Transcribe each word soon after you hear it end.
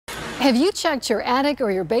Have you checked your attic or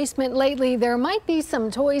your basement lately? There might be some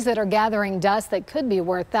toys that are gathering dust that could be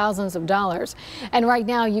worth thousands of dollars. And right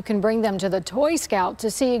now you can bring them to the Toy Scout to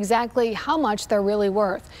see exactly how much they're really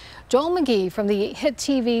worth. Joel Magee from the hit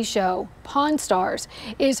TV show Pawn Stars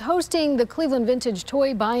is hosting the Cleveland Vintage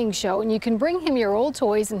Toy Buying Show, and you can bring him your old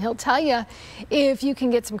toys and he'll tell you if you can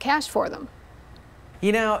get some cash for them.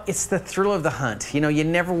 You know, it's the thrill of the hunt. You know, you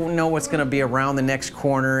never know what's going to be around the next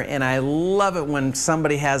corner, and I love it when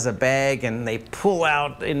somebody has a bag and they pull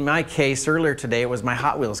out, in my case, earlier today, it was my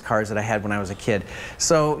Hot Wheels cars that I had when I was a kid.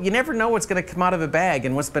 So you never know what's going to come out of a bag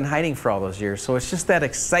and what's been hiding for all those years. So it's just that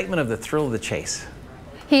excitement of the thrill of the chase.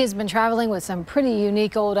 He has been traveling with some pretty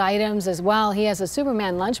unique old items as well. He has a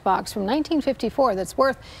Superman lunchbox from 1954 that's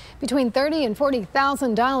worth between $30,000 and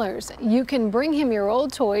 $40,000. You can bring him your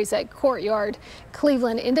old toys at Courtyard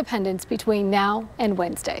Cleveland Independence between now and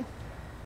Wednesday.